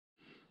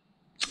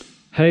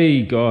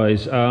Hey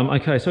guys,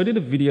 okay, so I did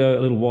a video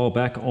a little while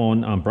back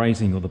on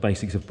brazing, or the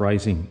basics of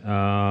brazing.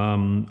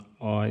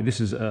 This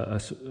is a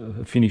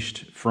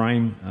finished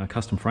frame, a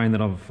custom frame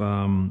that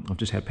I've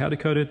just had powder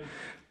coated. It's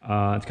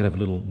going to have a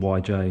little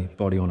YJ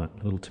body on it,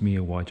 a little Tamiya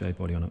YJ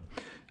body on it.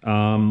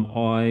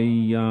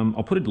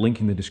 I'll put a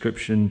link in the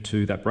description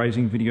to that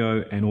brazing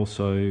video and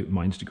also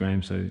my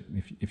Instagram, so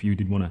if you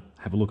did want to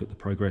have a look at the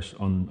progress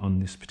on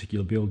this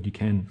particular build, you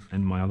can,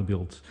 and my other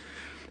builds.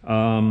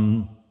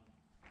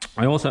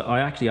 I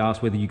actually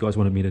asked whether you guys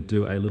wanted me to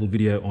do a little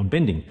video on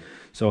bending,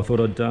 so I thought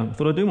I'd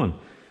do one.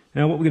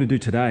 Now what we're going to do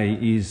today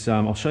is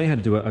I'll show you how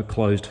to do a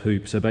closed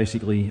hoop. So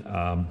basically,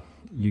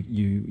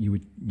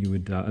 you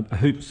would a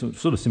hoop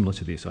sort of similar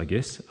to this, I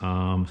guess.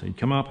 So you'd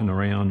come up and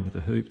around with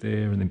the hoop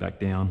there, and then back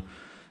down.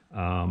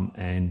 I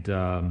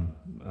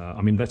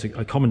mean, that's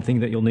a common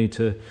thing that you'll need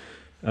to,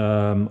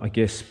 I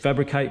guess,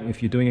 fabricate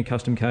if you're doing a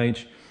custom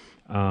cage.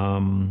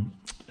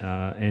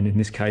 And in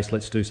this case,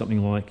 let's do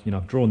something like,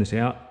 I've drawn this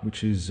out,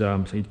 which is,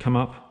 so you'd come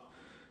up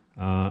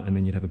and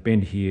then you'd have a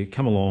bend here,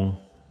 come along,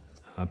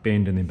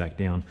 bend, and then back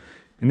down.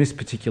 In this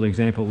particular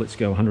example, let's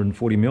go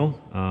 140 mil.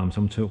 So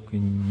I'm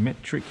talking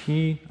metric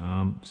here,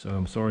 so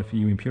I'm sorry for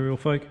you imperial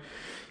folk.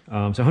 So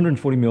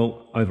 140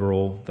 mil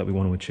overall that we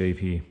want to achieve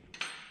here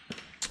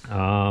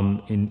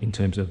in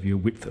terms of your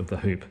width of the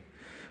hoop.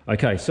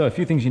 Okay, so a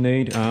few things you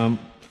need. A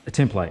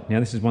template. Now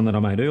this is one that I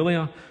made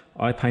earlier.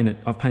 I've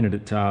painted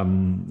it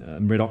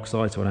red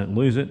oxide so I don't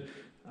lose it.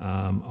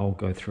 I'll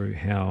go through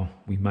how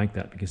we make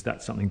that, because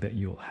that's something that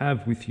you'll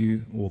have with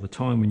you all the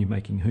time when you're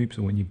making hoops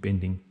or when you're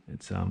bending.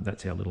 That's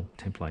our little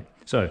template.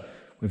 So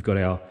we've got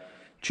our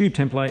tube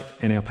template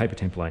and our paper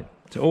template.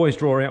 So always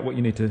draw out what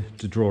you need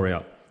to draw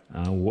out,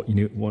 what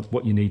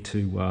you need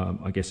to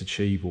I guess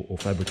achieve or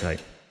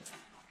fabricate.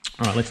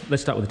 All right,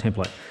 let's start with the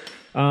template.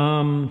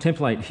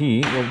 Template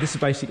here. Well, this is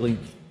basically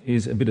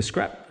a bit of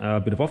scrap, a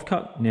bit of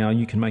offcut. Now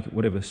you can make it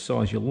whatever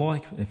size you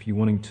like. If you're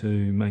wanting to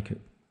make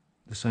it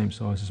the same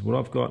size as what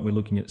I've got, we're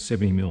looking at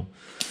 70 mil.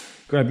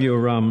 Grab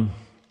your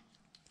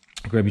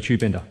tube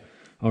bender.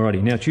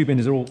 Alrighty, now tube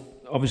benders are all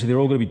they're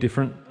all going to be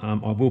different.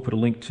 I will put a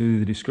link to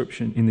the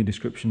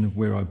description of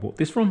where I bought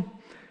this from.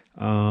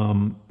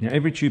 Now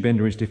every tube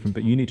bender is different,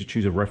 but you need to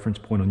choose a reference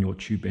point on your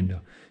tube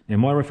bender. Now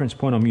my reference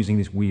point, I'm using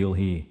this wheel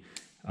here.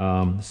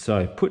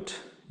 So put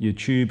your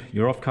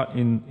offcut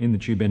in the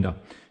tube bender.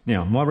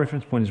 Now, my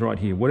reference point is right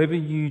here. Whatever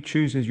you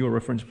choose as your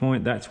reference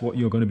point, that's what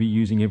you're going to be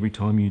using every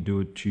time you do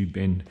a tube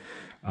bend.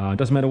 It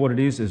doesn't matter what it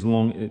is, as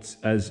long as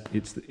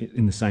it's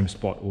in the same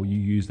spot, or you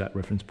use that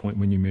reference point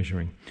when you're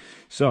measuring.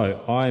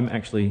 So I'm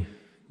actually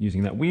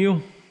using that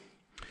wheel.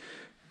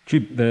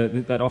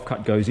 That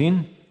offcut goes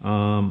in.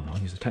 I'll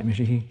use the tape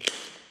measure here.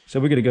 So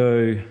we're going to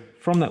go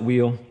from that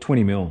wheel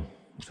 20 mil.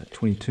 What's that,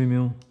 22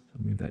 mil?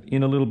 I'll move that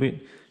in a little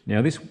bit.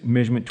 Now this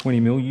measurement 20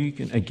 mil, you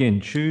can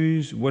again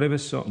choose whatever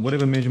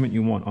measurement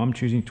you want. I'm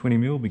choosing 20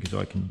 mil because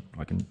I can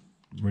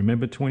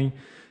remember 20.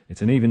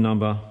 It's an even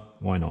number,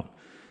 why not?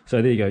 So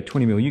there you go,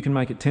 20 mil. You can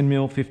make it 10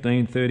 mil,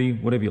 15, 30,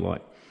 whatever you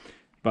like.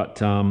 But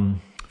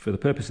for the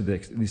purpose of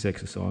this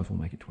exercise, we'll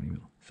make it 20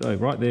 mil. So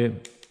right there,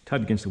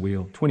 tape against the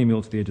wheel, 20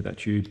 mil to the edge of that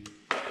tube,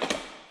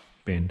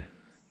 bend,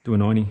 do a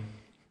 90,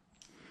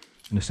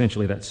 and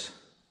essentially that's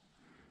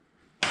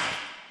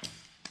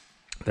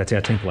our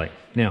template.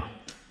 Now,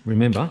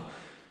 remember,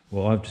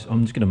 well, I'm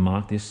just going to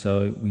mark this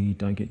so we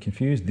don't get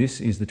confused. This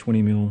is the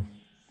 20 mil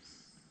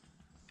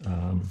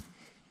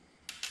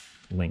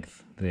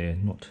length there,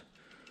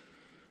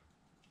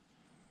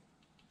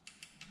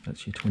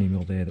 that's your 20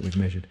 mil there that we've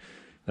measured.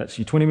 That's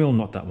your 20 mil,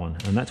 not that one.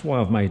 And that's why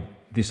I've made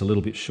this a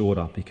little bit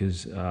shorter,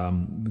 because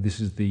this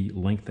is the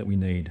length that we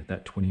need,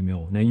 that 20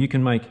 mil. Now you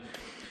can make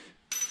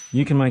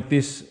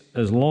this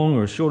as long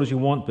or as short as you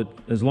want, but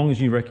as long as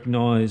you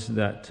recognize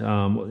that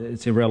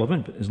it's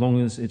irrelevant, but as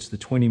long as it's the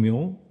 20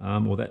 mil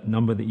or that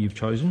number that you've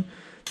chosen,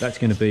 that's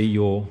going to be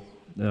your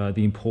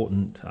the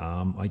important,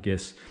 I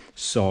guess,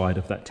 side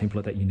of that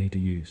template that you need to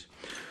use.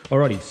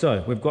 Alrighty,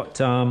 so we've got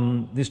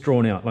this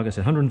drawn out, like I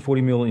said,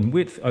 140 mil in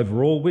width,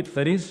 overall width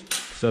that is.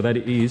 So that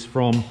it is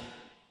from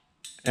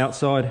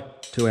outside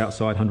to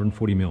outside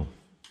 140 mil.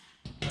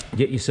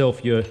 Get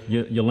yourself your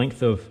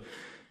length of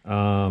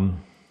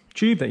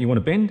tube that you want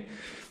to bend.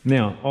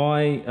 Now,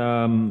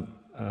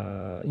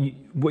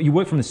 you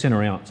work from the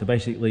center out. So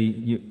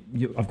basically,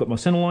 I've got my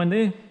center line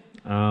there,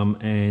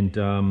 and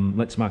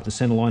let's mark the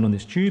center line on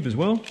this tube as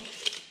well,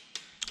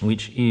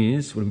 which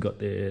is, what have we got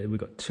there? We've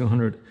got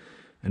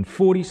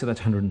 240, so that's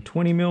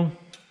 120 mil.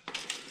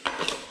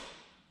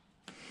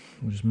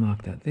 We'll just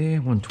mark that there,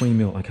 120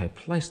 mil. Okay,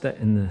 place that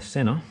in the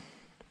center,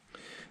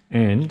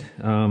 and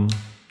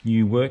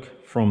you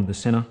work from the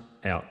center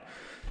out.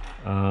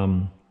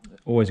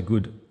 Always a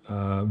good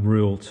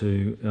rule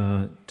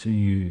to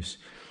use.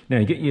 Now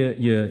you get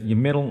your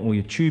metal or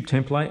your tube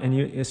template, and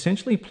you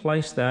essentially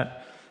place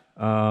that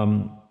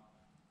on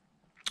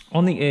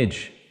the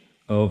edge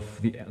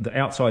of the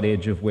outside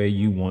edge of where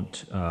you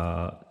want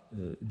the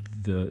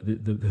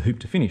hoop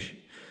to finish.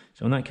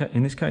 So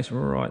in this case,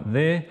 right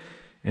there,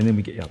 and then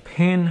we get our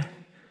pen.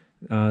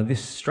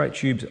 This straight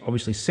tube's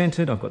obviously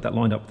centered. I've got that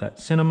lined up with that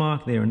center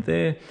mark there and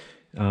there.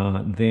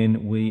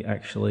 Then we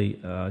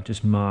actually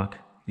just mark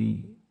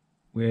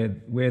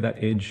where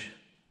that edge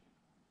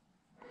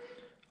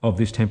of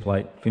this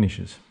template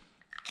finishes.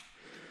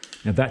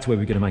 Now that's where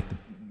we're going to make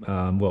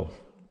the, well,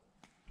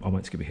 I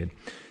won't skip ahead.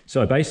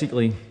 So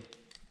basically,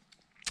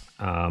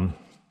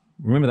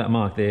 remember that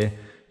mark there,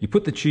 you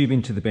put the tube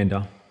into the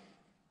bender.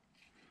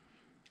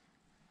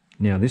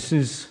 Now this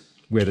is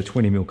where the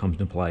 20mm comes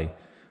into play.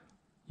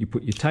 You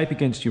put your tape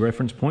against your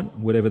reference point,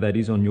 whatever that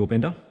is on your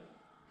bender,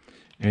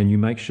 and you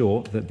make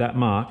sure that that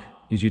mark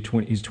is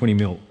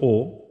 20mm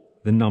or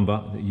the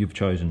number that you've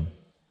chosen.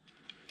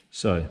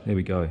 So there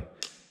we go.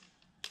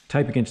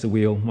 Tape against the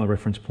wheel, my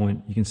reference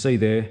point. You can see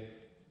there,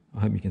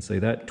 I hope you can see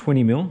that,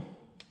 20mm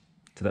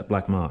to that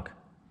black mark.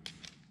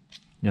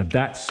 Now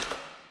that's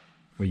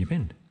where you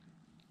bend.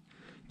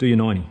 Do your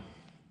 90.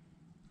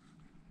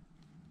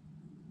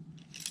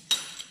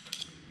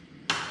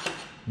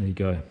 There you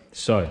go.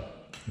 So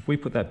if we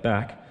put that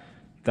back,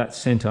 that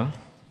center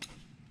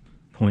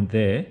point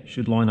there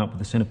should line up with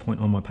the center point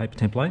on my paper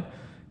template.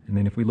 And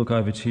then if we look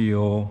over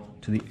to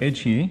the edge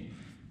here,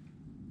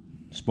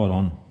 spot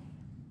on.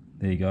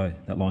 There you go,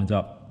 that lines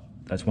up.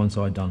 That's one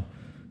side done.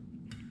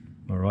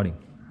 Alrighty.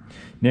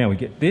 Now we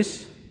get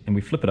this and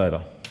we flip it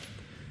over.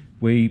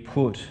 We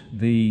put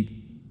the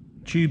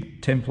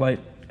tube template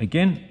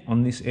again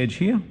on this edge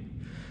here,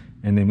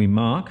 and then we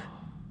mark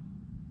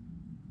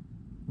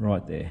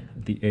right there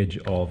at the edge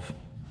of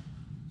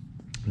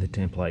the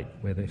template,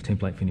 where the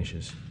template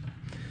finishes.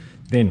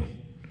 Then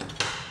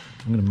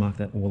I'm going to mark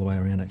that all the way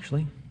around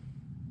actually.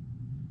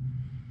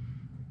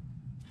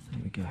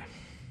 There we go.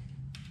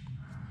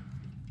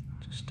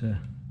 Just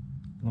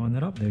line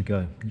that up, there we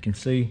go. You can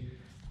see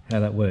how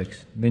that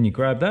works. Then you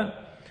grab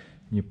that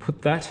and you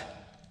put that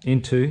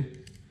into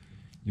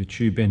your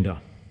tube bender.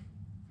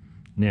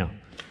 Now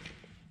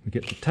we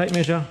get the tape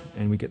measure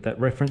and we get that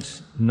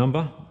reference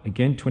number,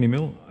 again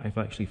 20mm. I've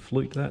actually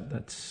fluked that,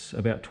 that's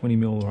about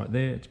 20mm right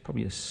there. It's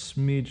probably a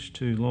smidge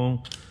too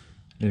long.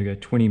 There we go,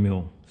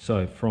 20mm.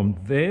 So from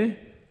there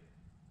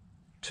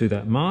to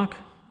that mark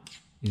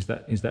is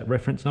that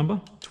reference number,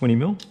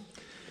 20mm.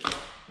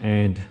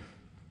 And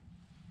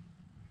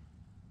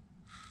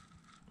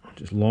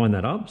just line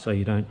that up so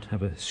you don't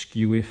have a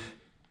skew-if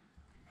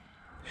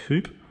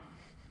hoop,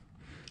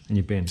 and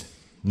you bend.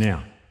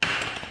 Now,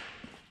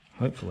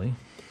 hopefully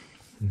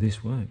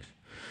this works.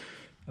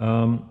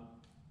 And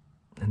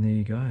there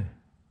you go.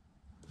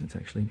 That's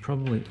actually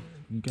probably,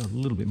 you go a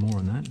little bit more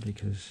on that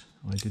because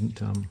I didn't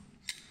go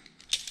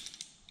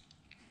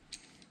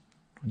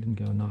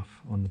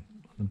enough on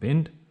the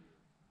bend.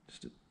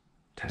 Just a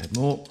tad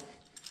more.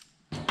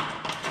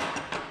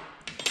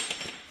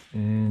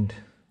 And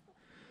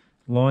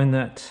line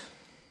that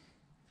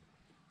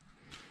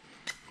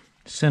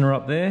center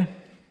up there,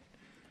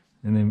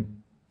 and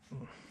then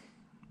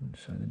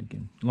let's show that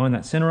again. Line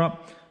that center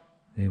up.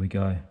 There we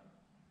go.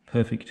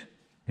 Perfect.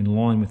 In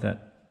line with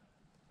that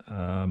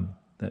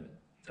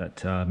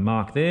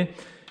mark there.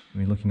 And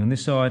we're looking on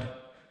this side,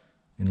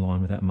 in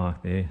line with that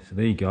mark there. So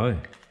there you go.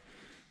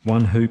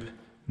 One hoop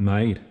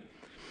made.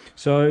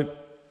 So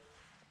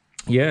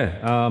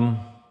yeah,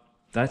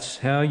 that's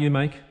how you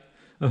make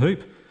a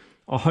hoop.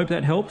 I hope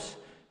that helps.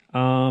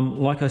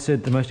 Like I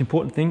said, the most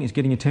important thing is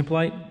getting a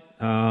template.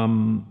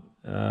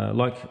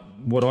 Like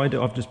what I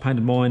do, I've just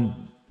painted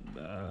mine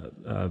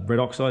red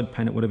oxide.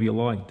 Paint it whatever you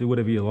like, do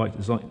whatever you like,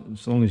 as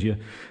long as it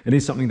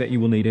is something that you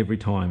will need every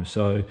time.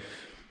 So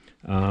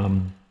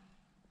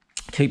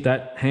keep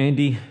that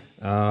handy.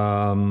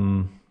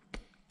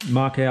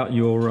 Mark out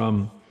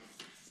your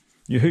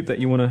hoop that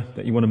you want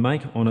to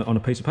make on a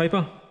piece of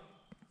paper,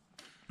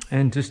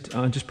 and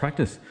just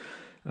practice.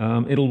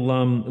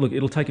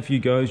 It'll take a few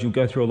goes. You'll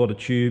go through a lot of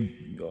tube,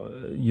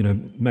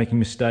 making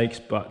mistakes,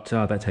 but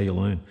that's how you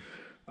learn.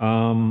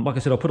 Like I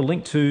said, I'll put a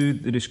link to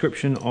the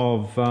description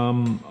of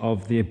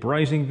the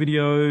brazing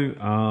video,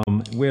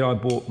 where I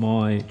bought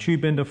my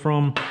tube bender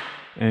from,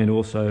 and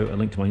also a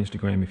link to my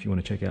Instagram if you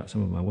want to check out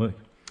some of my work.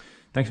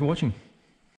 Thanks for watching.